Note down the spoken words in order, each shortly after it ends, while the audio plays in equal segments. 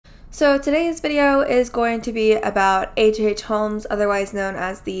So today's video is going to be about H.H. Holmes, otherwise known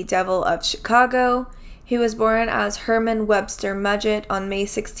as the Devil of Chicago. He was born as Herman Webster Mudgett on May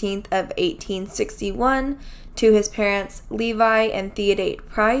 16th of 1861 to his parents Levi and Theodate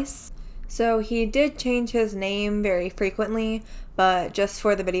Price. So he did change his name very frequently, but just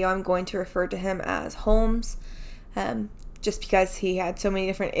for the video I'm going to refer to him as Holmes, just because he had so many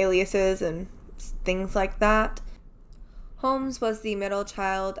different aliases and things like that. Holmes was the middle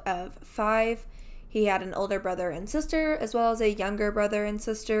child of 5. He had an older brother and sister, as well as a younger brother and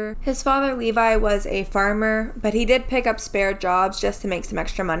sister. His father, Levi, was a farmer, but he did pick up spare jobs just to make some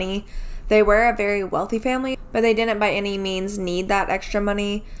extra money. They were a very wealthy family, but they didn't by any means need that extra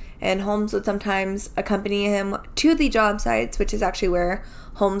money, and Holmes would sometimes accompany him to the job sites, which is actually where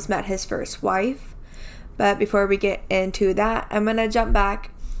Holmes met his first wife. But before we get into that, I'm going to jump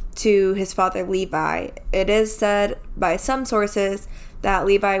back to his father Levi. It is said by some sources that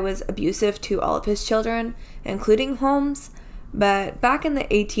Levi was abusive to all of his children, including Holmes, but back in the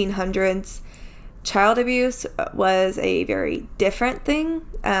 1800s, child abuse was a very different thing.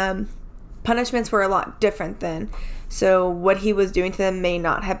 Punishments were a lot different then, so what he was doing to them may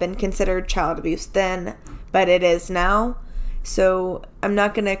not have been considered child abuse then, but it is now, so I'm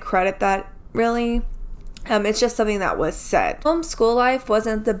not going to credit that really. It's just something that was said. Holmes' school life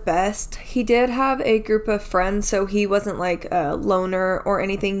wasn't the best. He did have a group of friends, so he wasn't like a loner or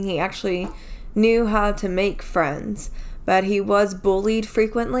anything. He actually knew how to make friends, but he was bullied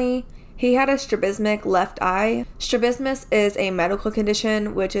frequently. He had a strabismic left eye. Strabismus is a medical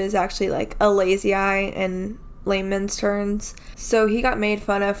condition, which is actually like a lazy eye in layman's terms. So he got made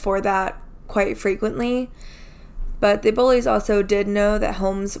fun of for that quite frequently. But the bullies also did know that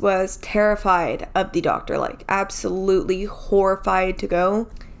Holmes was terrified of the doctor, like absolutely horrified to go.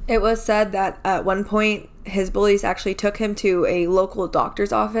 It was said that at one point his bullies actually took him to a local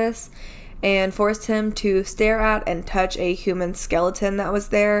doctor's office and forced him to stare at and touch a human skeleton that was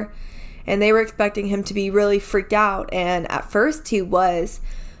there. And they were expecting him to be really freaked out, and at first he was,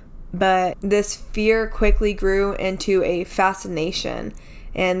 but this fear quickly grew into a fascination.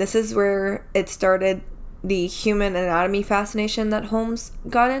 And this is where it started, the human anatomy fascination that Holmes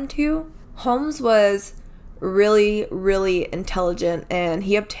got into. Holmes was really, really intelligent, and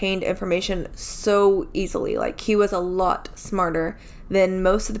he obtained information so easily. Like, he was a lot smarter than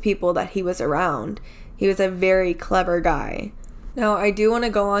most of the people that he was around. He was a very clever guy. Now, I do want to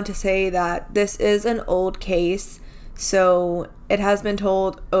go on to say that this is an old case, so it has been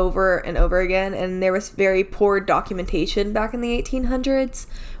told over and over again, and there was very poor documentation back in the 1800s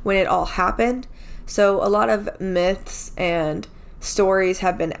when it all happened. So a lot of myths and stories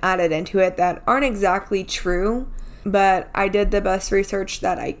have been added into it that aren't exactly true, but I did the best research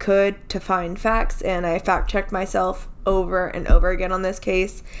that I could to find facts, and I fact-checked myself over and over again on this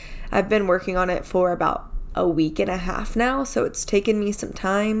case. I've been working on it for about a week and a half now, so it's taken me some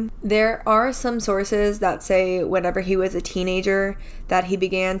time. There are some sources that say whenever he was a teenager that he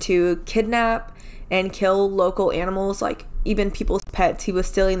began to kidnap and kill local animals, like even people's pets. He was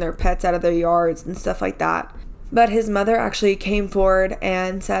stealing their pets out of their yards and stuff like that. But his mother actually came forward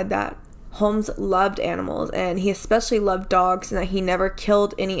and said that Holmes loved animals, and he especially loved dogs, and that he never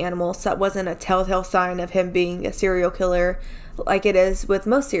killed any animals. So that wasn't a telltale sign of him being a serial killer like it is with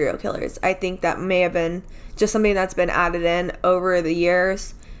most serial killers. I think that may have been just something that's been added in over the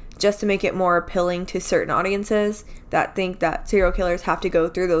years just to make it more appealing to certain audiences that think that serial killers have to go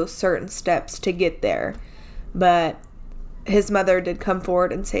through those certain steps to get there. But his mother did come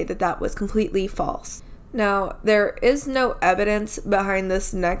forward and say that that was completely false. Now, there is no evidence behind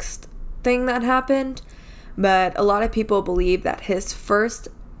this next thing that happened, but a lot of people believe that his first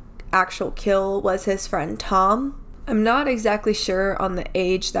actual kill was his friend Tom. I'm not exactly sure on the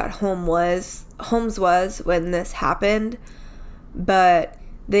age that Holmes was when this happened, but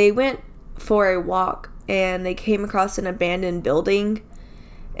they went for a walk and they came across an abandoned building.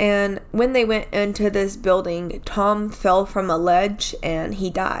 And when they went into this building, Tom fell from a ledge and he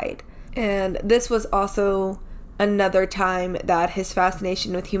died. And this was also another time that his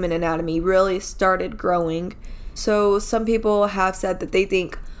fascination with human anatomy really started growing. So some people have said that they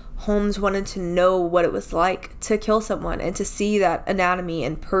think Holmes wanted to know what it was like to kill someone and to see that anatomy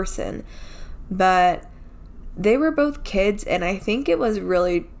in person. But they were both kids, and I think it was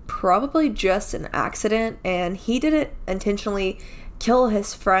really probably just an accident, and he didn't intentionally kill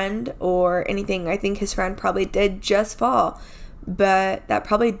his friend or anything. I think his friend probably did just fall, but that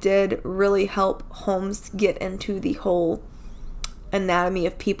probably did really help Holmes get into the whole anatomy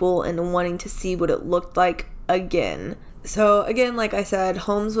of people and wanting to see what it looked like again. So again, like I said,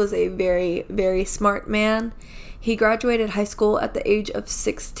 Holmes was a very, very smart man. He graduated high school at the age of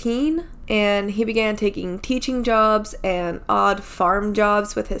 16, and he began taking teaching jobs and odd farm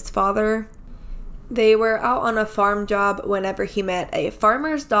jobs with his father. They were out on a farm job whenever he met a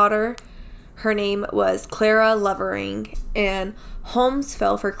farmer's daughter. Her name was Clara Lovering, and Holmes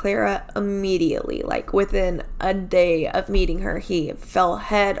fell for Clara immediately. Like within a day of meeting her, he fell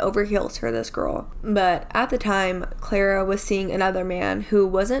head over heels for this girl. But at the time, Clara was seeing another man who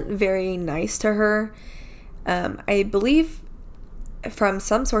wasn't very nice to her. I believe from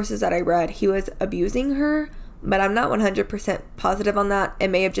some sources that I read, he was abusing her, but I'm not 100% positive on that. It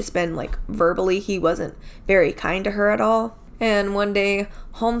may have just been like verbally, he wasn't very kind to her at all. And one day,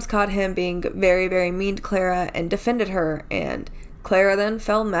 Holmes caught him being very, very mean to Clara and defended her, and Clara then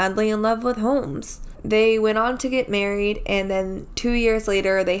fell madly in love with Holmes. They went on to get married, and then 2 years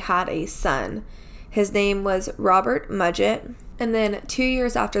later, they had a son. His name was Robert Mudgett. And then 2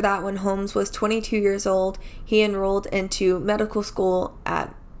 years after that, when Holmes was 22 years old, he enrolled into medical school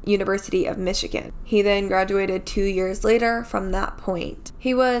at University of Michigan. He then graduated 2 years later from that point.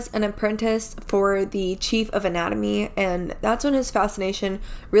 He was an apprentice for the chief of anatomy, and that's when his fascination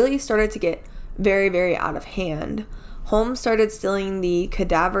really started to get very, very out of hand. Holmes started stealing the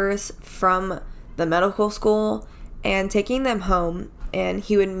cadavers from the medical school and taking them home, and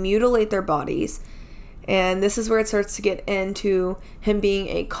he would mutilate their bodies. And this is where it starts to get into him being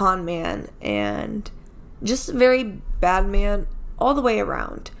a con man and just a very bad man all the way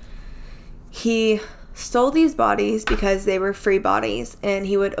around. He stole these bodies because they were free bodies, and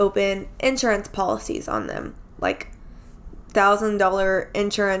he would open insurance policies on them, like $1,000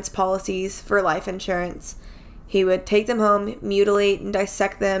 insurance policies for life insurance. He would take them home, mutilate and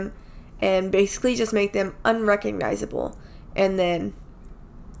dissect them, and basically just make them unrecognizable. And then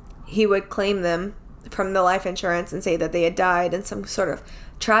he would claim them from the life insurance and say that they had died in some sort of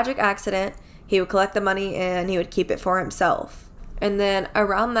tragic accident. He would collect the money and he would keep it for himself. And then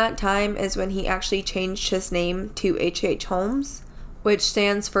around that time is when he actually changed his name to H.H. Holmes, which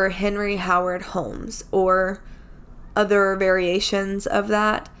stands for Henry Howard Holmes, or other variations of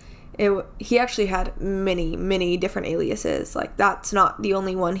that. He actually had many, many different aliases. Like, that's not the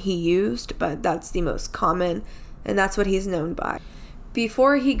only one he used, but that's the most common, and that's what he's known by.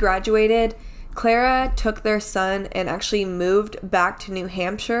 Before he graduated, Clara took their son and actually moved back to New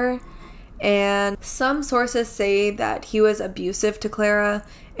Hampshire. And some sources say that he was abusive to Clara,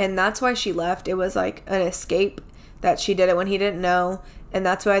 and that's why she left. It was like an escape, that she did it when he didn't know, and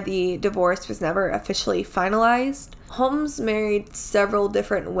that's why the divorce was never officially finalized. Holmes married several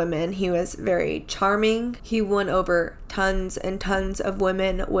different women. He was very charming. He won over tons and tons of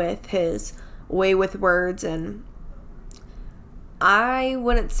women with his way with words, and I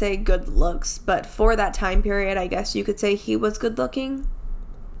wouldn't say good looks, but for that time period, I guess you could say he was good looking.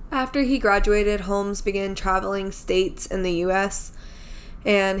 After he graduated, Holmes began traveling states in the U.S.,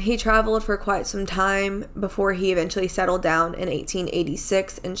 and he traveled for quite some time before he eventually settled down in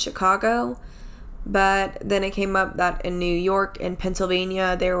 1886 in Chicago. But then it came up that in New York and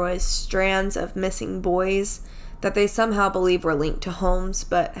Pennsylvania, there was strands of missing boys that they somehow believe were linked to Holmes,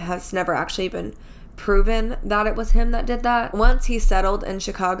 but has never actually been proven that it was him that did that. Once he settled in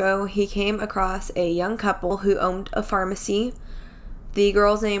Chicago, he came across a young couple who owned a pharmacy. The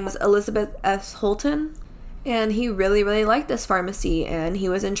girl's name was Elizabeth S. Holton, and he really, really liked this pharmacy, and he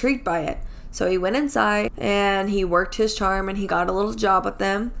was intrigued by it. So he went inside, and he worked his charm, and he got a little job with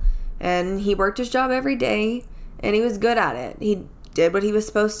them, and he worked his job every day, and he was good at it. He did what he was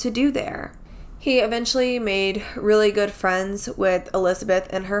supposed to do there. He eventually made really good friends with Elizabeth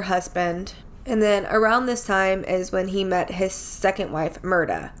and her husband, and then around this time is when he met his second wife,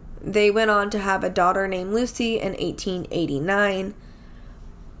 Myrta. They went on to have a daughter named Lucy in 1889.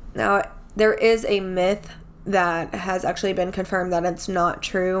 Now, there is a myth that has actually been confirmed that it's not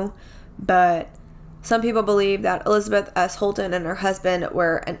true, but some people believe that Elizabeth S. Holton and her husband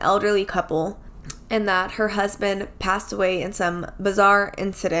were an elderly couple, and that her husband passed away in some bizarre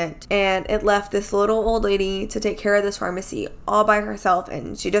incident, and it left this little old lady to take care of this pharmacy all by herself,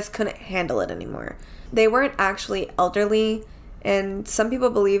 and she just couldn't handle it anymore. They weren't actually elderly, and some people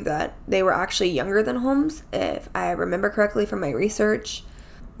believe that they were actually younger than Holmes, if I remember correctly from my research.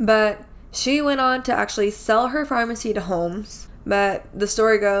 But she went on to actually sell her pharmacy to Holmes. But the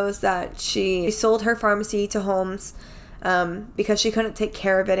story goes that she sold her pharmacy to Holmes because she couldn't take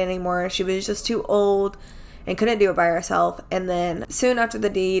care of it anymore. She was just too old and couldn't do it by herself. And then soon after the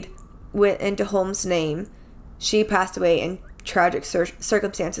deed went into Holmes' name, she passed away in tragic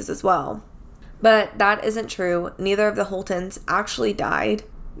circumstances as well. But that isn't true. Neither of the Holtons actually died.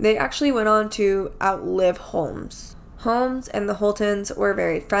 They actually went on to outlive Holmes. Holmes and the Holtons were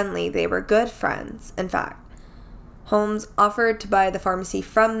very friendly. They were good friends, in fact. Holmes offered to buy the pharmacy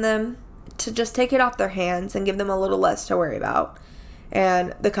from them to just take it off their hands and give them a little less to worry about.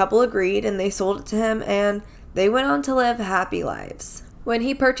 And the couple agreed, and they sold it to him, and they went on to live happy lives. When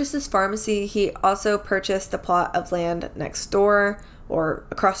he purchased this pharmacy, he also purchased the plot of land next door or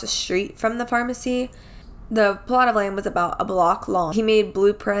across the street from the pharmacy. The plot of land was about a block long. He made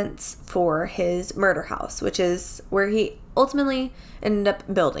blueprints for his murder house, which is where he ultimately ended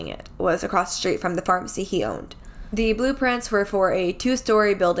up building it, was across the street from the pharmacy he owned. The blueprints were for a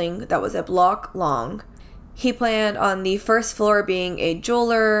 2-story building that was a block long. He planned on the first floor being a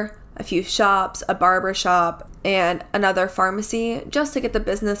jeweler, a few shops, a barber shop, and another pharmacy, just to get the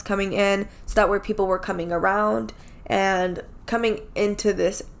business coming in, so that way people were coming around and coming into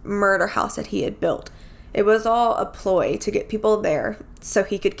this murder house that he had built. It was all a ploy to get people there so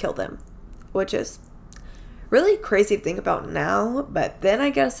he could kill them, which is really crazy to think about now, but then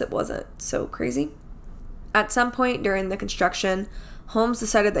I guess it wasn't so crazy. At some point during the construction, Holmes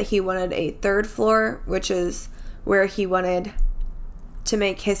decided that he wanted a 3rd floor, which is where he wanted to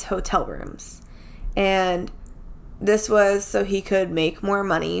make his hotel rooms. And this was so he could make more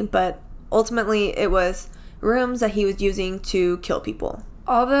money, but ultimately it was rooms that he was using to kill people.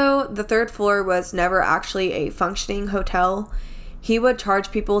 Although the 3rd floor was never actually a functioning hotel, he would charge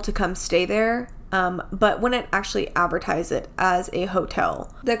people to come stay there, but wouldn't actually advertise it as a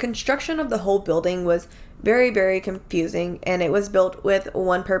hotel. The construction of the whole building was very, very confusing, and it was built with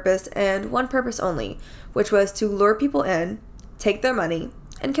one purpose and one purpose only, which was to lure people in, take their money,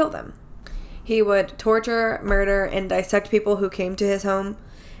 and kill them. He would torture, murder, and dissect people who came to his home,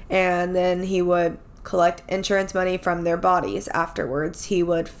 and then he would collect insurance money from their bodies afterwards. He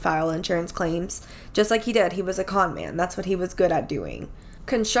would file insurance claims, just like he did. He was a con man. That's what he was good at doing.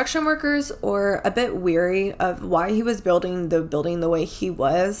 Construction workers were a bit weary of why he was building the building the way he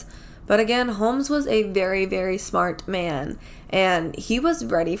was, but again, Holmes was a very, very smart man, and he was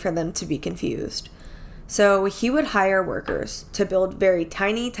ready for them to be confused. So he would hire workers to build very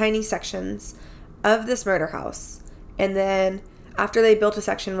tiny, tiny sections of this murder house, and then after they built a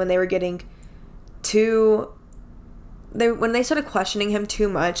section, when they were getting when they started questioning him too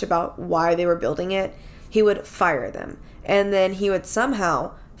much about why they were building it, he would fire them. And then he would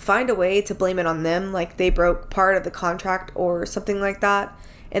somehow find a way to blame it on them, like they broke part of the contract or something like that,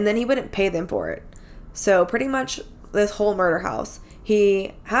 and then he wouldn't pay them for it. So pretty much this whole murder house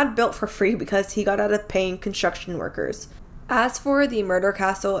he had built for free because he got out of paying construction workers. As for the murder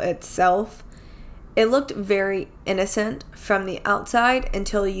castle itself, it looked very innocent from the outside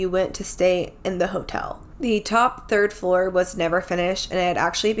until you went to stay in the hotel. The top 3rd floor was never finished, and it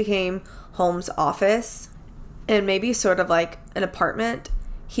actually became Holmes' office and maybe sort of like an apartment.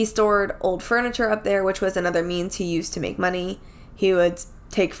 He stored old furniture up there, which was another means he used to make money. He would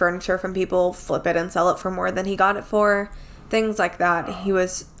take furniture from people, flip it, and sell it for more than he got it for. Things like that. He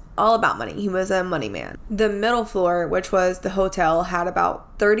was all about money. He was a money man. The middle floor, which was the hotel, had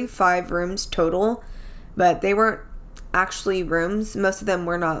about 35 rooms total, but they weren't actually rooms. Most of them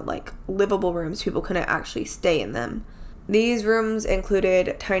were not like livable rooms. People couldn't actually stay in them. These rooms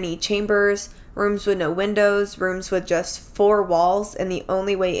included tiny chambers, rooms with no windows, rooms with just 4 walls, and the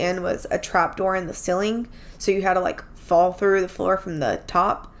only way in was a trapdoor in the ceiling, so you had to like fall through the floor from the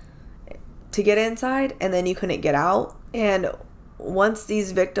top to get inside, and then you couldn't get out. And once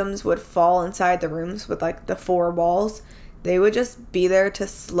these victims would fall inside the rooms with like the 4 walls, they would just be there to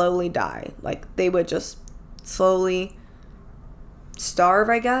slowly die. Like they would just slowly starve,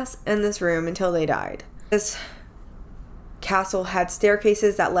 I guess, in this room until they died. This castle had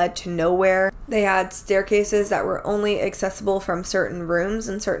staircases that led to nowhere. They had staircases that were only accessible from certain rooms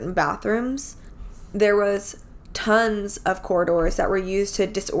and certain bathrooms. There was tons of corridors that were used to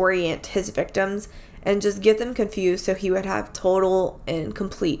disorient his victims and just get them confused so he would have total and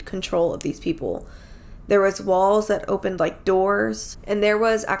complete control of these people. There was walls that opened like doors, and there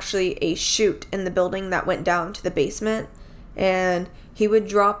was actually a chute in the building that went down to the basement, and he would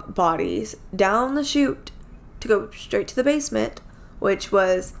drop bodies down the chute to go straight to the basement, which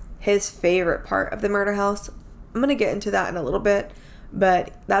was his favorite part of the murder house. I'm going to get into that in a little bit,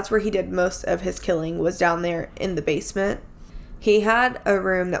 but that's where he did most of his killing, was down there in the basement. He had a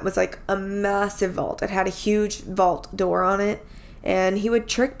room that was like a massive vault. It had a huge vault door on it, and he would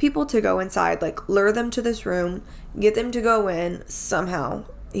trick people to go inside, like lure them to this room, get them to go in somehow.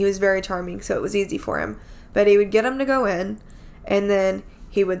 He was very charming, so it was easy for him. But he would get them to go in, and then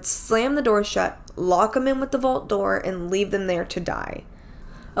he would slam the door shut, lock them in with the vault door, and leave them there to die.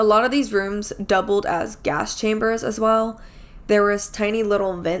 A lot of these rooms doubled as gas chambers as well. There was tiny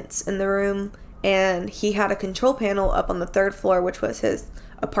little vents in the room, and he had a control panel up on the 3rd floor, which was his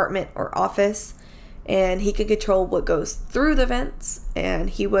apartment or office. and he could control what goes through the vents, and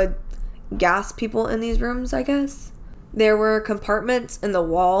he would gas people in these rooms, I guess. There were compartments in the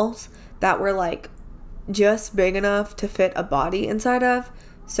walls that were like just big enough to fit a body inside of.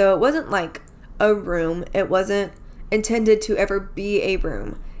 So it wasn't like a room. It wasn't intended to ever be a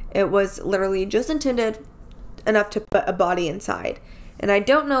room. It was literally just intended enough to put a body inside. And I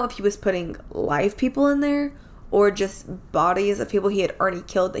don't know if he was putting live people in there or just bodies of people he had already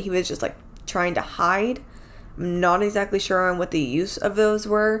killed that he was just like trying to hide. I'm not exactly sure on what the use of those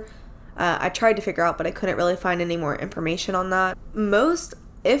were. I tried to figure out, but I couldn't really find any more information on that. Most,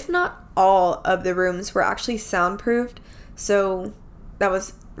 if not all, of the rooms were actually soundproofed. So that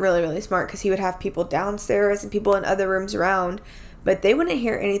was really, really smart, because he would have people downstairs and people in other rooms around, but they wouldn't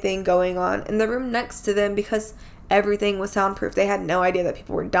hear anything going on in the room next to them because everything was soundproof. They had no idea that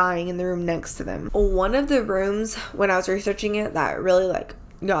people were dying in the room next to them. One of the rooms, when I was researching it, that really like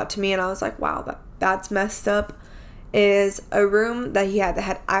got to me and I was like, wow, that's messed up, is a room that he had that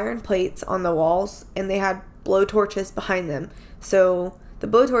had iron plates on the walls, and they had blow torches behind them. So the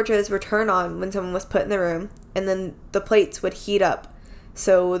blow torches were turned on when someone was put in the room, and then the plates would heat up.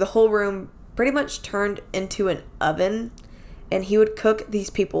 So the whole room pretty much turned into an oven, and he would cook these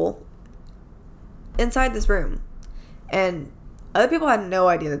people inside this room. And other people had no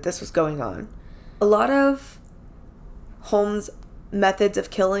idea that this was going on. A lot of Holmes' methods of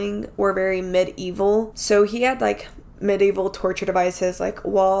killing were very medieval. So he had like medieval torture devices, like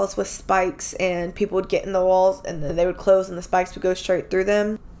walls with spikes, and people would get in the walls and then they would close and the spikes would go straight through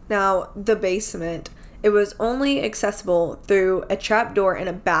them. Now, the basement, it was only accessible through a trap door in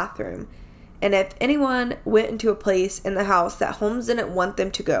a bathroom. And if anyone went into a place in the house that Holmes didn't want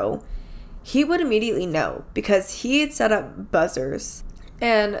them to go, he would immediately know, because he had set up buzzers.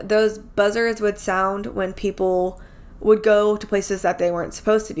 And those buzzers would sound when people would go to places that they weren't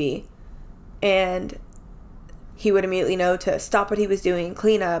supposed to be. And he would immediately know to stop what he was doing,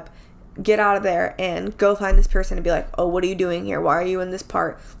 clean up, get out of there, and go find this person and be like, oh, what are you doing here? Why are you in this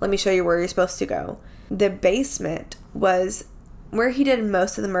part? Let me show you where you're supposed to go. The basement was where he did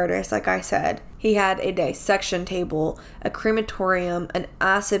most of the murders, like I said. He had a dissection table, a crematorium, an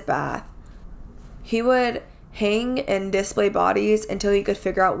acid bath. He would hang and display bodies until he could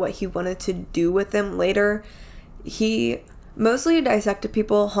figure out what he wanted to do with them later. He mostly dissected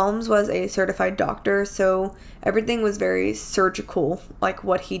people. Holmes was a certified doctor, so everything was very surgical, like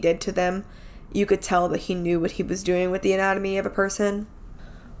what he did to them. You could tell that he knew what he was doing with the anatomy of a person.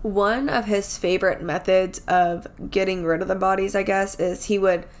 One of his favorite methods of getting rid of the bodies, I guess, is he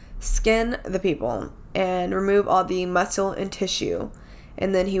would skin the people and remove all the muscle and tissue.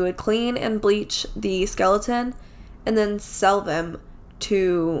 And then he would clean and bleach the skeleton and then sell them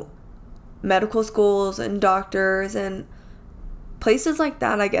to medical schools and doctors and places like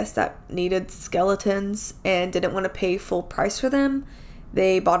that, I guess, that needed skeletons and didn't want to pay full price for them.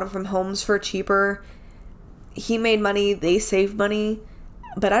 They bought them from Holmes for cheaper. He made money, they saved money.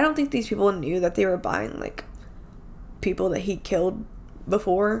 But I don't think these people knew that they were buying, like, people that he killed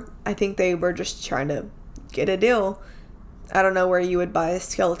before. I think they were just trying to get a deal. I don't know where you would buy a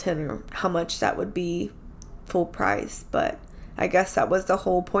skeleton or how much that would be full price, but I guess that was the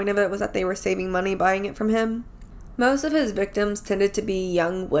whole point of it, was that they were saving money buying it from him. Most of his victims tended to be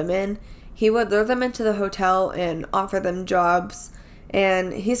young women. He would lure them into the hotel and offer them jobs,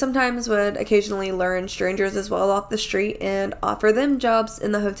 and he sometimes would occasionally lure in strangers as well off the street and offer them jobs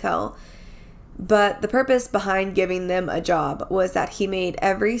in the hotel. But the purpose behind giving them a job was that he made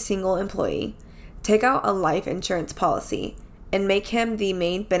every single employee take out a life insurance policy and make him the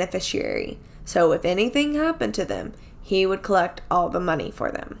main beneficiary. So if anything happened to them, he would collect all the money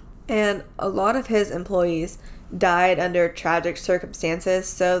for them. And a lot of his employees died under tragic circumstances,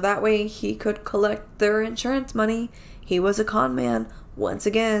 so that way he could collect their insurance money. He was a con man. Once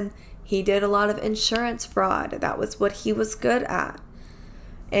again, he did a lot of insurance fraud. That was what he was good at.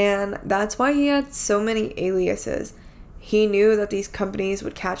 And that's why he had so many aliases. He knew that these companies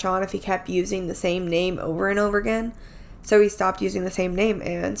would catch on if he kept using the same name over and over again. So he stopped using the same name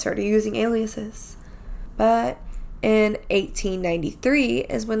and started using aliases. But in 1893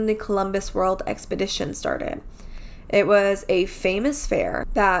 is when the Columbus World Expedition started. It was a famous fair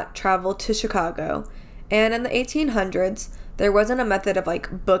that traveled to Chicago. And in the 1800s, there wasn't a method of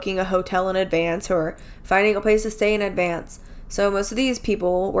like booking a hotel in advance or finding a place to stay in advance. So most of these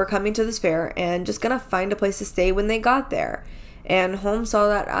people were coming to this fair and just gonna find a place to stay when they got there. And Holmes saw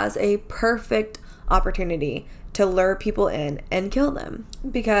that as a perfect opportunity to lure people in and kill them,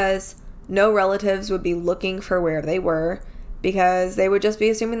 because no relatives would be looking for where they were, because they would just be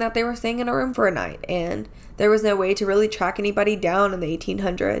assuming that they were staying in a room for a night, and there was no way to really track anybody down in the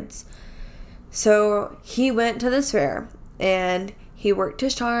 1800s. So he went to this fair and he worked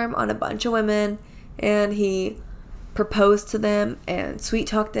his charm on a bunch of women, and he proposed to them and sweet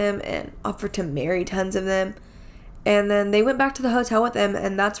talked them and offered to marry tons of them. And then they went back to the hotel with him,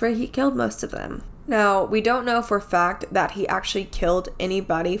 and that's where he killed most of them. Now, we don't know for a fact that he actually killed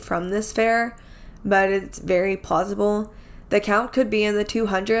anybody from this fair, but it's very plausible. The count could be in the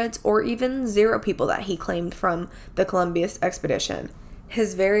 200s or even 0 people that he claimed from the Columbus expedition.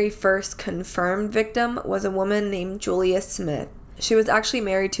 His very first confirmed victim was a woman named Julia Smith. She was actually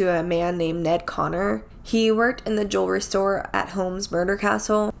married to a man named Ned Connor. He worked in the jewelry store at Holmes' murder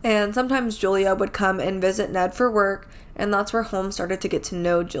castle, and sometimes Julia would come and visit Ned for work, and that's where Holmes started to get to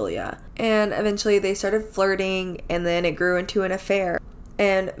know Julia. And eventually they started flirting, and then it grew into an affair.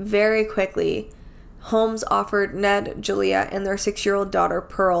 And very quickly, Holmes offered Ned, Julia, and their 6-year-old daughter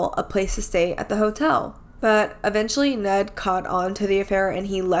Pearl a place to stay at the hotel. But eventually Ned caught on to the affair, and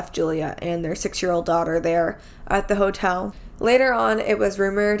he left Julia and their 6-year-old daughter there at the hotel. Later on, it was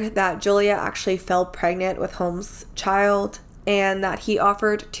rumored that Julia actually fell pregnant with Holmes' child, and that he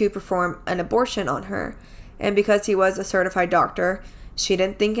offered to perform an abortion on her. And because he was a certified doctor, she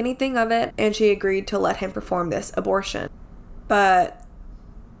didn't think anything of it, and she agreed to let him perform this abortion. But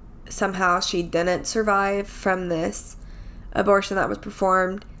somehow she didn't survive from this abortion that was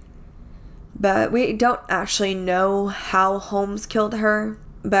performed. But we don't actually know how Holmes killed her.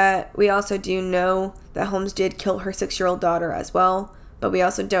 But we also do know that Holmes did kill her 6-year-old daughter as well. But we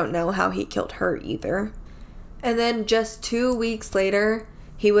also don't know how he killed her either. And then just 2 weeks later,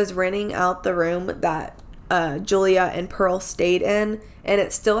 he was renting out the room that Julia and Pearl stayed in. And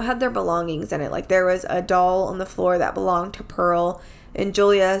it still had their belongings in it. Like, there was a doll on the floor that belonged to Pearl. And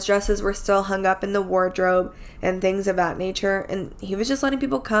Julia's dresses were still hung up in the wardrobe and things of that nature. And he was just letting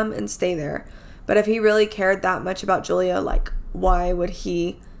people come and stay there. But if he really cared that much about Julia, like, why would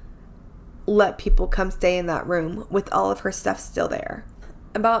he let people come stay in that room with all of her stuff still there?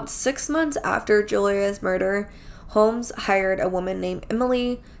 About 6 months after Julia's murder, Holmes hired a woman named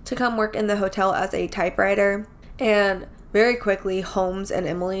Emily to come work in the hotel as a typewriter. And very quickly, Holmes and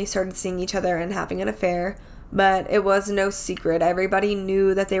Emily started seeing each other and having an affair. But it was no secret. Everybody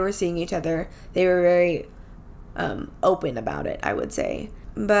knew that they were seeing each other. They were very open about it, I would say.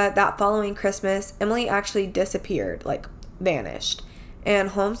 But that following Christmas, Emily actually disappeared, like vanished. And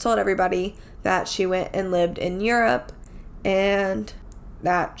Holmes told everybody that she went and lived in Europe and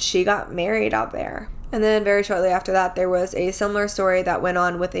that she got married out there. And then very shortly after that, there was a similar story that went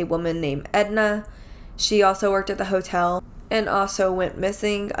on with a woman named Edna. She also worked at the hotel and also went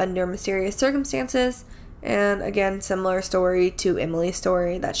missing under mysterious circumstances. And again, similar story to Emily's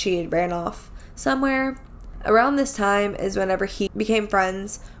story, that she had ran off somewhere. Around this time is whenever he became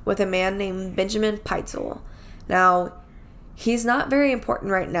friends with a man named Benjamin Peitzel. Now, he's not very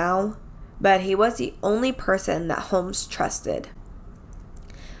important right now, but he was the only person that Holmes trusted.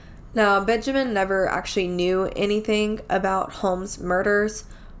 Now, Benjamin never actually knew anything about Holmes' murders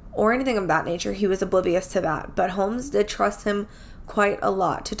or anything of that nature. He was oblivious to that, but Holmes did trust him quite a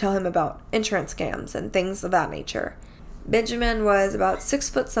lot to tell him about insurance scams and things of that nature. Benjamin was about 6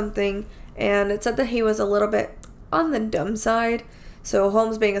 foot something, and it said that he was a little bit on the dumb side. So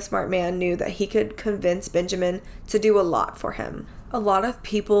Holmes, being a smart man, knew that he could convince Benjamin to do a lot for him. A lot of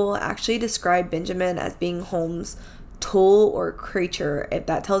people actually describe Benjamin as being Holmes' tool or creature, if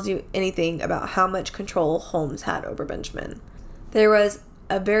that tells you anything about how much control Holmes had over Benjamin. There was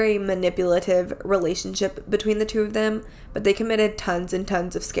a very manipulative relationship between the two of them, but they committed tons and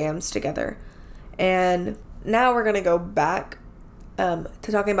tons of scams together. And now we're going to go back to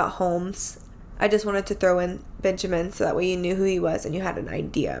talking about Holmes. I just wanted to throw in Benjamin so that way you knew who he was and you had an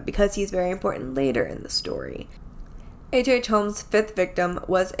idea, because he's very important later in the story. H.H. Holmes' 5th victim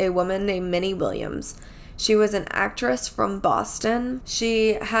was a woman named Minnie Williams. She was an actress from Boston.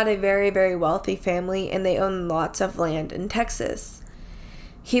 She had a very, very wealthy family, and they owned lots of land in Texas.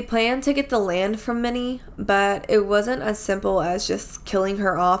 He planned to get the land from Minnie, but it wasn't as simple as just killing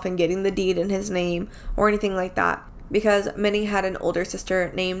her off and getting the deed in his name or anything like that, because Minnie had an older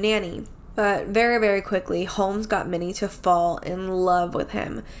sister named Nanny. But very, very quickly, Holmes got Minnie to fall in love with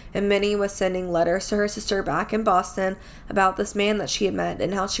him, and Minnie was sending letters to her sister back in Boston about this man that she had met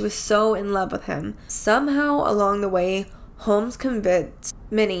and how she was so in love with him. Somehow along the way, Holmes convinced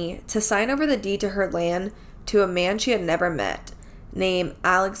Minnie to sign over the deed to her land to a man she had never met, named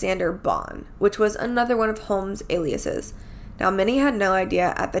Alexander Bond, which was another one of Holmes' aliases. Now, Minnie had no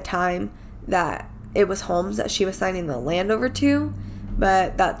idea at the time that it was Holmes that she was signing the land over to,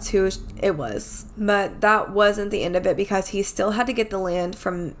 but that's who it was. But that wasn't the end of it, because he still had to get the land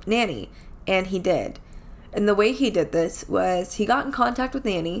from Nanny, and he did. And the way he did this was he got in contact with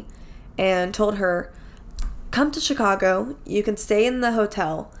Nanny, and told her, come to Chicago, you can stay in the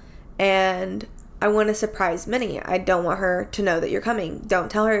hotel, and I want to surprise Minnie. I don't want her to know that you're coming.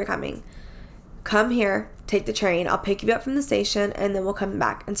 Don't tell her you're coming. Come here, take the train, I'll pick you up from the station, and then we'll come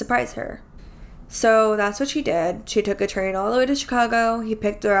back and surprise her. So that's what she did. She took a train all the way to Chicago. He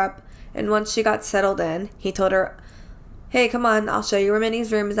picked her up, and once she got settled in, he told her, hey, come on, I'll show you where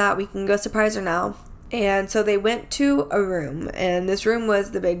Minnie's room is at. We can go surprise her now. And so they went to a room, and this room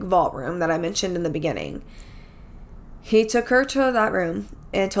was the big vault room that I mentioned in the beginning. He took her to that room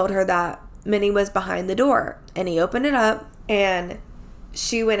and told her that Minnie was behind the door, and he opened it up, and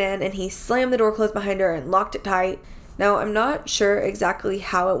she went in, and he slammed the door closed behind her and locked it tight. Now, I'm not sure exactly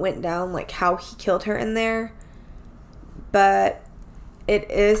how it went down, like how he killed her in there, but it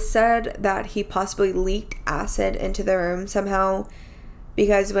is said that he possibly leaked acid into the room somehow,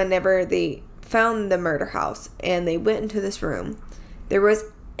 because whenever they found the murder house and they went into this room, there was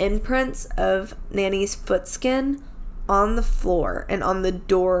imprints of Nanny's foot skin on the floor and on the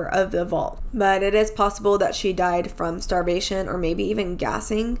door of the vault. But it is possible that she died from starvation or maybe even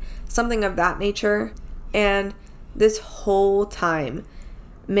gassing, something of that nature. And this whole time,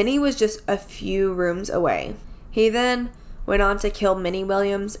 Minnie was just a few rooms away. He then went on to kill Minnie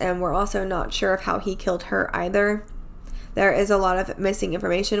Williams, and we're also not sure of how he killed her either. There is a lot of missing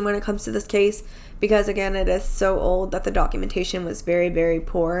information when it comes to this case because, again, it is so old that the documentation was very, very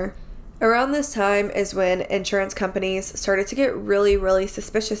poor. Around this time is when insurance companies started to get really, really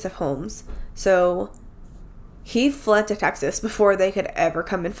suspicious of Holmes. So he fled to Texas before they could ever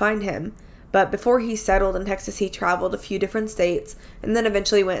come and find him. But before he settled in Texas, he traveled a few different states and then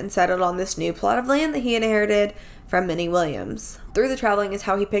eventually went and settled on this new plot of land that he inherited from Minnie Williams. Through the traveling is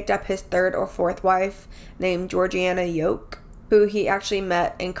how he picked up his third or fourth wife named Georgiana Yoke, who he actually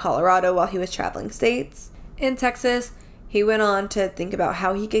met in Colorado while he was traveling states. In Texas, he went on to think about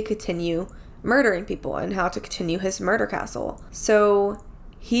how he could continue murdering people and how to continue his murder castle. So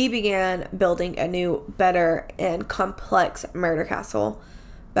he began building a new, better, and complex murder castle.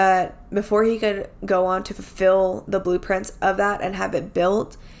 But before he could go on to fulfill the blueprints of that and have it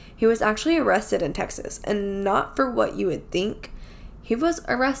built, he was actually arrested in Texas. And not for what you would think. He was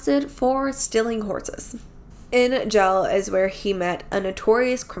arrested for stealing horses. In jail is where he met a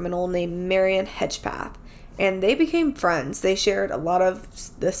notorious criminal named Marion Hedgepath. And they became friends. They shared a lot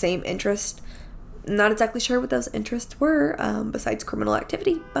of the same interests. Not exactly sure what those interests were, besides criminal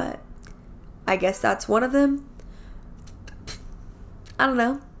activity, but I guess that's one of them. I don't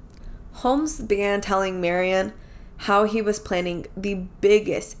know. Holmes began telling Marion how he was planning the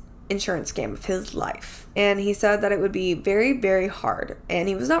biggest insurance scam of his life. And he said that it would be very, very hard. And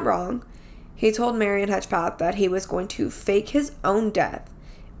he was not wrong. He told Marion Hedgepath that he was going to fake his own death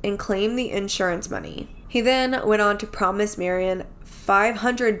and claim the insurance money. He then went on to promise Marion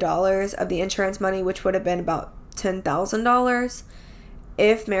 $500 of the insurance money, which would have been about $10,000,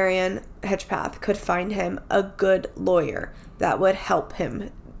 if Marion Hedgepath could find him a good lawyer that would help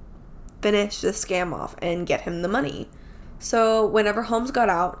him finish the scam off and get him the money. So whenever Holmes got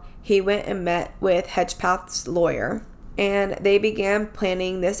out, he went and met with Hedgepath's lawyer, and they began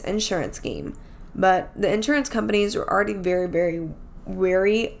planning this insurance scheme. But the insurance companies were already very, very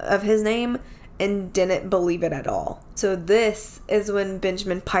wary of his name and didn't believe it at all. So this is when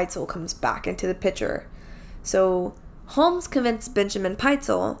Benjamin Pitezel comes back into the picture. So Holmes convinced Benjamin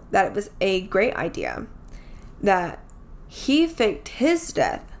Pitezel that it was a great idea, that he faked his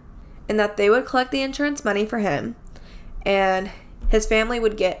death and that they would collect the insurance money for him and his family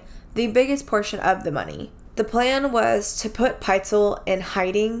would get the biggest portion of the money. The plan was to put Pitezel in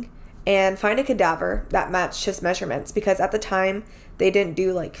hiding and find a cadaver that matched his measurements, because at the time they didn't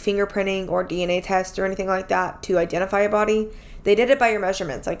do like fingerprinting or DNA tests or anything like that to identify a body. They did it by your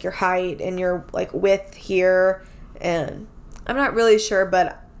measurements, like your height and your like width here, and I'm not really sure,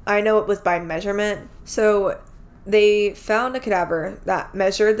 but I know it was by measurement. So they found a cadaver that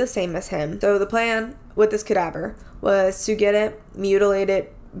measured the same as him. So the plan with this cadaver was to get it, mutilate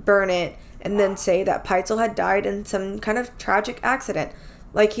it, burn it, and then say that Pitezel had died in some kind of tragic accident,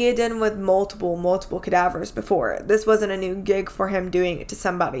 like he had done with multiple cadavers before. This wasn't a new gig for him doing it to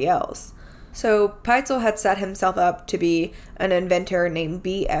somebody else. So Pitezel had set himself up to be an inventor named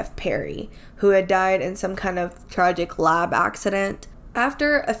B.F. Perry, who had died in some kind of tragic lab accident.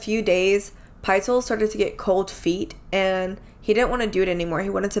 After a few days, Pitezel started to get cold feet, and he didn't want to do it anymore. He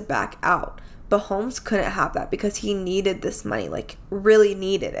wanted to back out. But Holmes couldn't have that because he needed this money, like really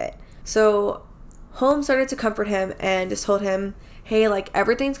needed it. So Holmes started to comfort him and just told him, hey, like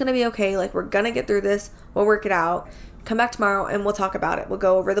everything's going to be okay. Like we're going to get through this. We'll work it out. Come back tomorrow and we'll talk about it. We'll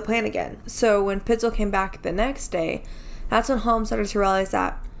go over the plan again. So when Pitezel came back the next day, that's when Holmes started to realize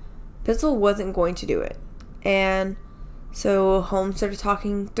that Pitzel wasn't going to do it. And so Holmes started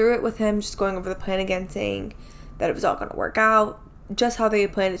talking through it with him, just going over the plan again, saying that it was all going to work out, just how they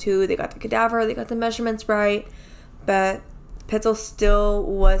had planned it to. They got the cadaver, they got the measurements right, but Pitzel still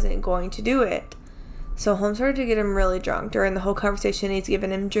wasn't going to do it. So Holmes started to get him really drunk. During the whole conversation, he's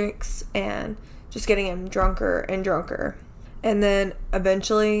giving him drinks and just getting him drunker and drunker. And then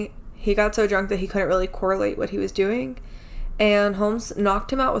eventually he got so drunk that he couldn't really correlate what he was doing. And Holmes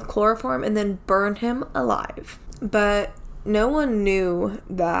knocked him out with chloroform and then burned him alive. But no one knew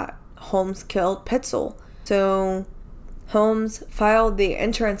that Holmes killed Pitzel. So Holmes filed the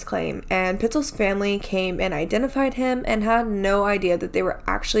insurance claim, and Pitzel's family came and identified him and had no idea that they were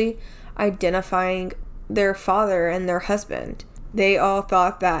actually identifying their father and their husband. They all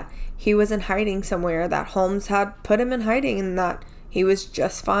thought that he was in hiding somewhere, that Holmes had put him in hiding, and that he was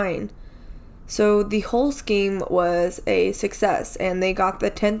just fine. So the whole scheme was a success, and they got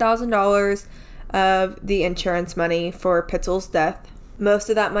the $10,000 of the insurance money for Pitzel's death. Most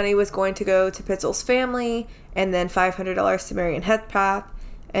of that money was going to go to Pitzel's family, and then $500 to Marion Hedgepath,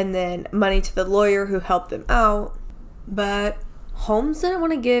 and then money to the lawyer who helped them out. But Holmes didn't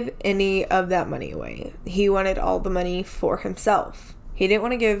want to give any of that money away. He wanted all the money for himself. He didn't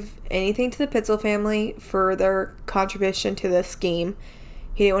want to give anything to the Pitzel family for their contribution to the scheme.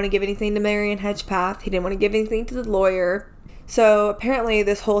 He didn't want to give anything to Marion Hedgepath. He didn't want to give anything to the lawyer. So apparently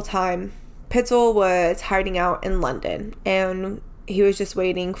this whole time, Pitzel was hiding out in London, and he was just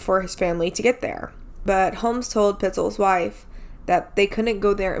waiting for his family to get there. But Holmes told Pitzel's wife that they couldn't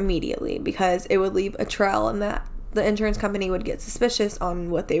go there immediately because it would leave a trail and that the insurance company would get suspicious on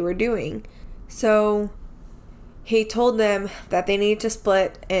what they were doing. So he told them that they needed to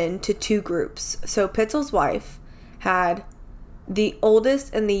split into two groups. So Pitzel's wife had the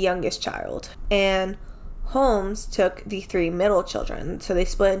oldest and the youngest child, and Holmes took the three middle children, so they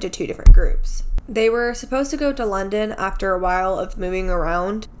split into two different groups. They were supposed to go to London after a while of moving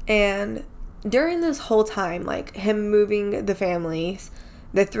around, and during this whole time, like him moving the families,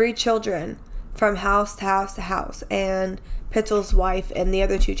 the three children from house to house to house, and Pitzel's wife and the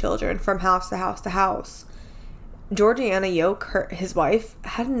other two children from house to house to house, Georgiana Yoke, his wife,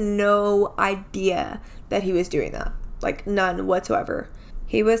 had no idea that he was doing that. Like, none whatsoever.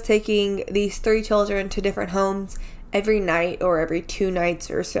 He was taking these three children to different homes every night or every 2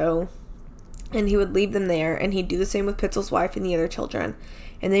 nights or so. And he would leave them there, and he'd do the same with Pitzel's wife and the other children.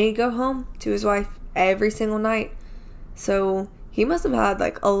 And then he'd go home to his wife every single night. So he must have had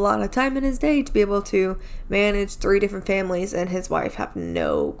like a lot of time in his day to be able to manage 3 different families, and his wife have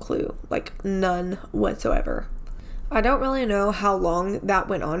no clue. Like, none whatsoever. I don't really know how long that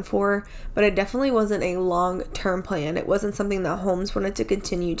went on for, but it definitely wasn't a long-term plan. It wasn't something that Holmes wanted to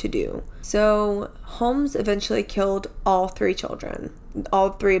continue to do. So Holmes eventually killed all 3 children,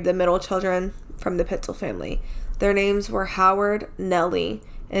 all 3 of the middle children from the Pitzel family. Their names were Howard, Nellie,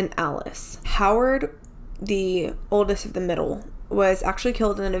 and Alice. Howard, the oldest of the middle, was actually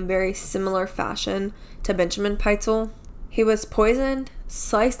killed in a very similar fashion to Benjamin Pitzel. He was poisoned,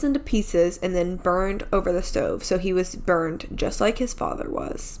 sliced into pieces, and then burned over the stove. So he was burned just like his father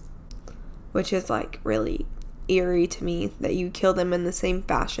was, which is like really eerie to me that you kill them in the same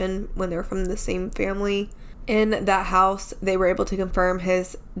fashion when they're from the same family. In that house, they were able to confirm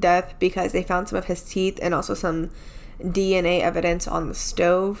his death because they found some of his teeth and also some DNA evidence on the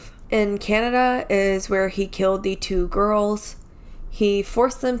stove. In Canada is where he killed the 2 girls. He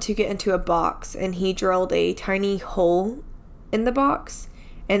forced them to get into a box, and he drilled a tiny hole in the box,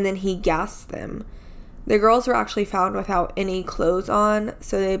 and then he gassed them. The girls were actually found without any clothes on,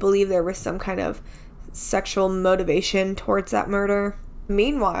 so they believe there was some kind of sexual motivation towards that murder.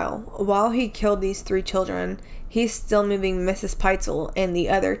 Meanwhile, while he killed these 3 children, he's still moving Mrs. Pitzel and the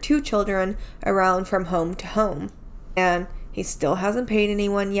other 2 children around from home to home. And he still hasn't paid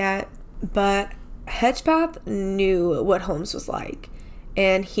anyone yet, but Hedgepath knew what Holmes was like,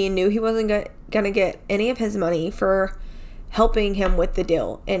 and he knew he wasn't going to get any of his money for helping him with the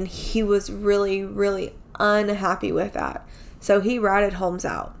deal, and he was really, really unhappy with that. So he ratted Holmes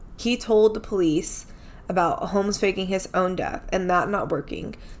out. He told the police about Holmes faking his own death and that not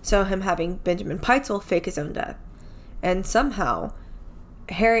working, so him having Benjamin Pitzel fake his own death. And somehow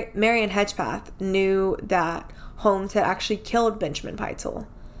Marion Hedgepath knew that Holmes had actually killed Benjamin Pitzel.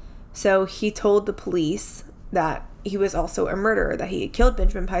 So he told the police that he was also a murderer, that he had killed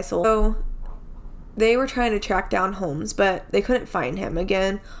Benjamin Pitzel. So they were trying to track down Holmes, but they couldn't find him.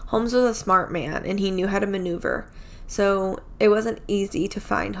 Again, Holmes was a smart man, and he knew how to maneuver. So it wasn't easy to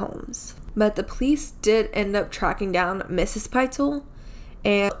find Holmes. But the police did end up tracking down Mrs. Pitzel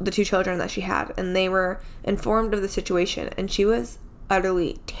and the 2 children that she had, and they were informed of the situation, and she was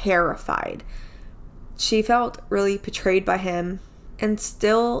utterly terrified. She felt really betrayed by him, and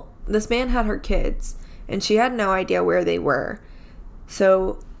still, this man had her kids, and she had no idea where they were.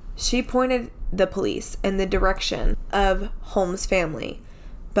 So she pointed the police in the direction of Holmes' family,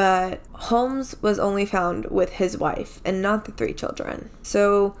 but Holmes was only found with his wife and not the 3 children.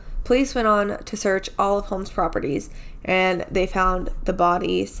 So police went on to search all of Holmes' properties, and they found the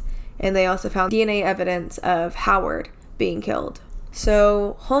bodies, and they also found DNA evidence of Howard being killed.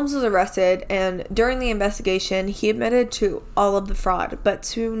 So Holmes was arrested, and during the investigation, he admitted to all of the fraud, but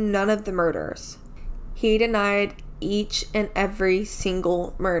to none of the murders. He denied each and every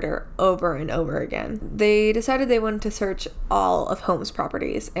single murder over and over again. They decided they wanted to search all of Holmes'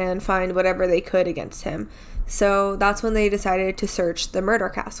 properties and find whatever they could against him. So that's when they decided to search the murder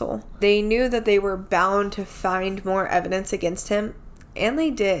castle. They knew that they were bound to find more evidence against him, and they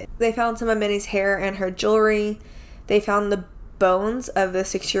did. They found some of Minnie's hair and her jewelry. They found the bones of the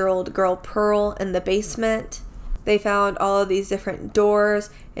 6-year-old girl Pearl in the basement. They found all of these different doors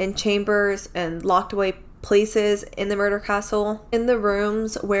and chambers and locked away places in the murder castle. In the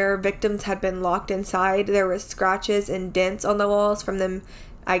rooms where victims had been locked inside, there were scratches and dents on the walls from them,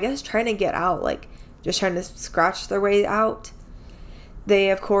 I guess, trying to get out, like just trying to scratch their way out.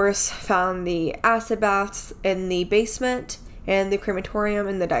 They, of course, found the acid baths in the basement and the crematorium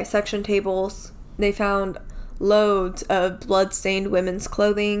and the dissection tables. They found loads of blood-stained women's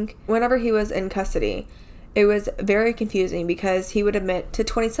clothing. Whenever he was in custody, it was very confusing because he would admit to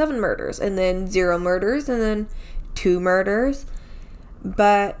 27 murders and then 0 murders and then 2 murders,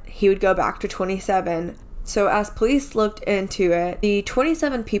 but he would go back to 27. So as police looked into it, the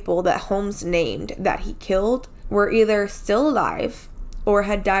 27 people that Holmes named that he killed were either still alive or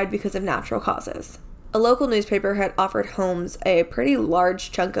had died because of natural causes. A local newspaper had offered Holmes a pretty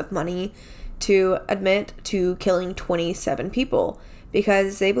large chunk of money to admit to killing 27 people,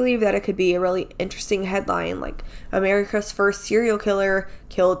 because they believed that it could be a really interesting headline, like America's first serial killer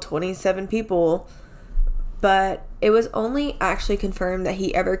killed 27 people. But it was only actually confirmed that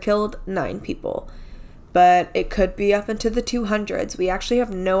he ever killed 9 people. But it could be up into the 200s. We actually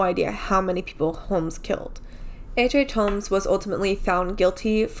have no idea how many people Holmes killed. H.H. Holmes was ultimately found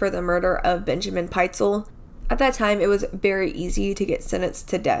guilty for the murder of Benjamin Peitzel. At that time, it was very easy to get sentenced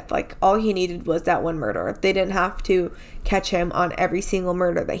to death. Like, all he needed was that one murder. They didn't have to catch him on every single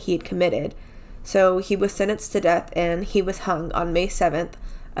murder that he had committed. So he was sentenced to death, and he was hung on May 7th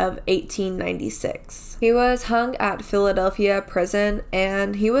of 1896. He was hung at Philadelphia prison,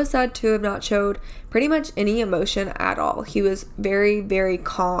 and he was said to have not showed pretty much any emotion at all. He was very, very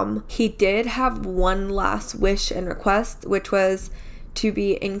calm. He did have one last wish and request, which was to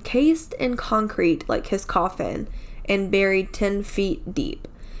be encased in concrete like his coffin and buried 10 feet deep,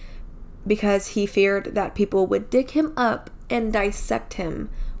 because he feared that people would dig him up and dissect him,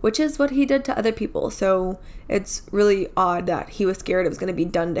 which is what he did to other people. So it's really odd that he was scared it was going to be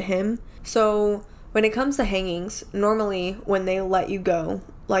done to him. So when it comes to hangings, normally when they let you go,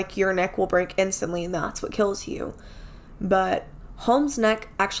 like, your neck will break instantly and that's what kills you. But Holmes' neck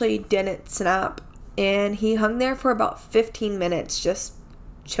actually didn't snap, and he hung there for about 15 minutes just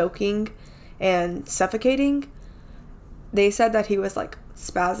choking and suffocating. They said that he was like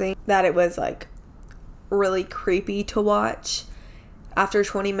spazzing, that it was like really creepy to watch. After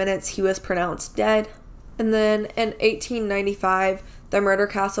 20 minutes, he was pronounced dead. And then in 1895, the murder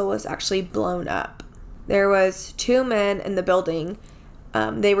castle was actually blown up. There was 2 men in the building.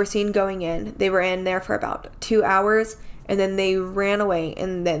 They were seen going in. They were in there for about 2 hours, and then they ran away,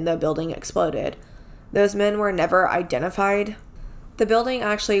 and then the building exploded. Those men were never identified. The building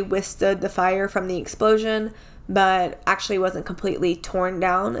actually withstood the fire from the explosion, but actually wasn't completely torn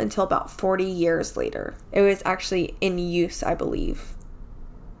down until about 40 years later. It was actually in use, I believe.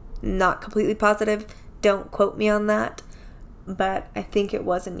 Not completely positive, don't quote me on that, but I think it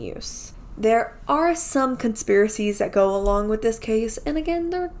was in use. There are some conspiracies that go along with this case, and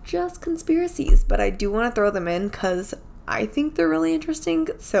again, they're just conspiracies, but I do want to throw them in because I think they're really interesting,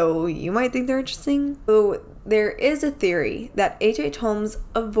 so you might think they're interesting. So there is a theory that H.H. Holmes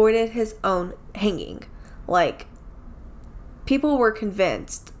avoided his own hanging. Like, people were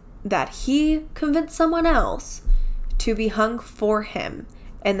convinced that he convinced someone else to be hung for him,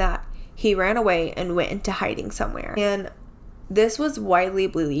 and that he ran away and went into hiding somewhere. And this was widely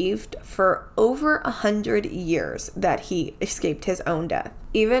believed for over 100 years, that he escaped his own death.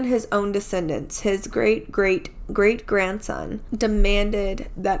 Even his own descendants, his great-great-great-grandson, demanded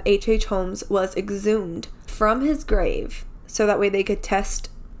that H.H. Holmes was exhumed from his grave so that way they could test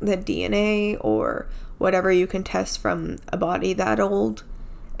the DNA or whatever you can test from a body that old.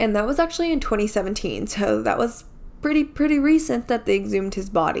 And that was actually in 2017, so that was pretty recent that they exhumed his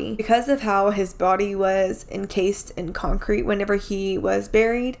body. Because of how his body was encased in concrete whenever he was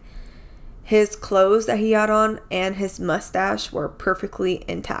buried, his clothes that he had on and his mustache were perfectly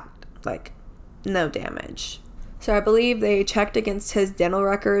intact, like no damage. So I believe they checked against his dental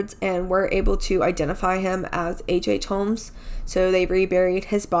records and were able to identify him as H.H. Holmes. So they reburied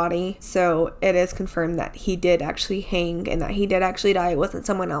his body. So it is confirmed that he did actually hang and that he did actually die. It wasn't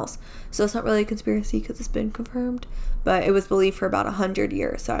someone else. So it's not really a conspiracy because it's been confirmed. But it was believed for about 100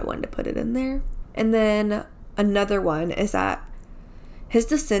 years. So I wanted to put it in there. And then another one is that his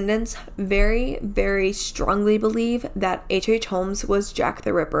descendants very, very strongly believe that H.H. Holmes was Jack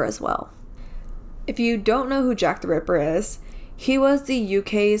the Ripper as well. If you don't know who Jack the Ripper is, he was the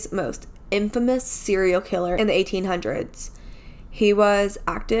UK's most infamous serial killer in the 1800s. He was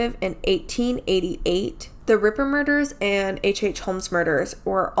active in 1888. The Ripper murders and H.H. Holmes murders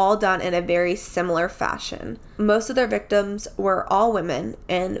were all done in a very similar fashion. Most of their victims were all women,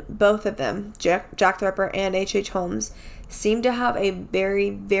 and both of them, Jack the Ripper and H.H. Holmes, seemed to have a very,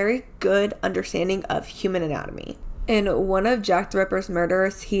 very good understanding of human anatomy. In one of Jack the Ripper's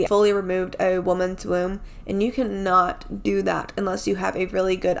murders, he fully removed a woman's womb, and you cannot do that unless you have a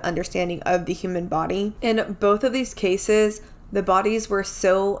really good understanding of the human body. In both of these cases, the bodies were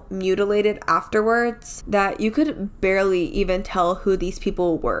so mutilated afterwards that you could barely even tell who these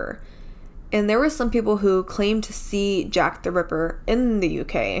people were. And there were some people who claimed to see Jack the Ripper in the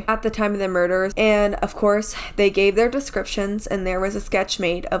UK at the time of the murders. And of course, they gave their descriptions, and there was a sketch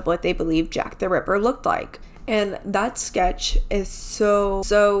made of what they believed Jack the Ripper looked like. And that sketch is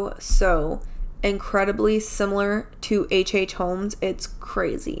so incredibly similar to H.H. Holmes. It's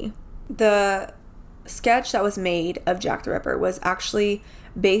crazy. The sketch that was made of Jack the Ripper was actually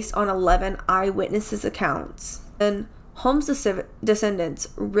based on 11 eyewitnesses' accounts. And Holmes' descendants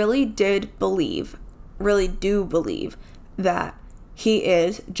really do believe that he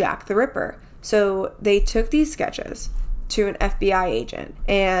is Jack the Ripper. So they took these sketches to an FBI agent,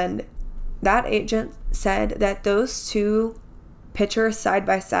 and that agent said that those two pictures side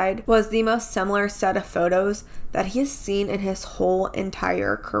by side was the most similar set of photos that he has seen in his whole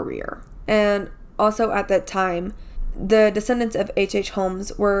entire career. And also at that time, the descendants of H.H.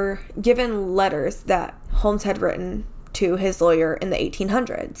 Holmes were given letters that Holmes had written to his lawyer in the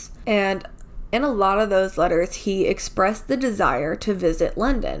 1800s. And in a lot of those letters, he expressed the desire to visit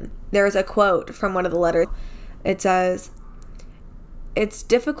London. There is a quote from one of the letters. It says, "It's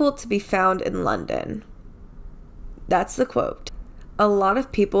difficult to be found in London." That's the quote. A lot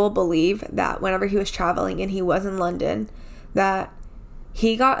of people believe that whenever he was traveling and he was in London, that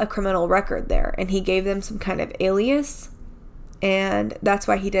he got a criminal record there and he gave them some kind of alias, and that's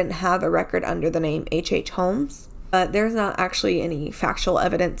why he didn't have a record under the name H.H. Holmes. But there's not actually any factual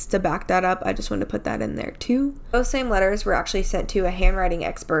evidence to back that up. I just wanted to put that in there too. Those same letters were actually sent to a handwriting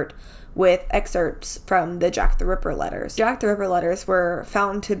expert with excerpts from the Jack the Ripper letters. Jack the Ripper letters were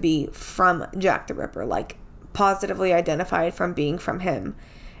found to be from Jack the Ripper, like positively identified from being from him.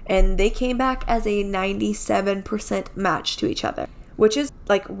 And they came back as a 97% match to each other, which is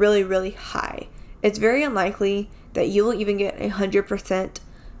like really, really high. It's very unlikely that you will even get 100%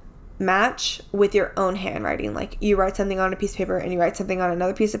 match with your own handwriting. Like you write something on a piece of paper and you write something on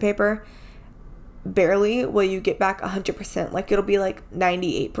another piece of paper, barely will you get back 100%. Like it'll be like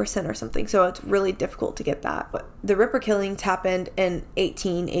 98% or something. So it's really difficult to get that. But the Ripper killings happened in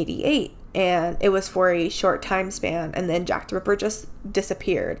 1888 and it was for a short time span, and then Jack the Ripper just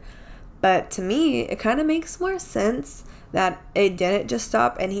disappeared. But to me, it kind of makes more sense that it didn't just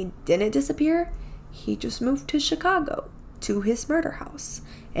stop and he didn't disappear. He just moved to Chicago to his murder house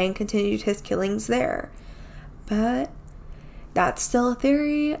and continued his killings there. But that's still a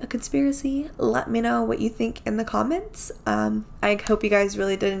theory, a conspiracy. Let me know what you think in the comments. I hope you guys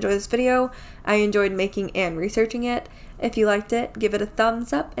really did enjoy this video. I enjoyed making and researching it. If you liked it, give it a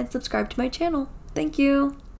thumbs up and subscribe to my channel. Thank you.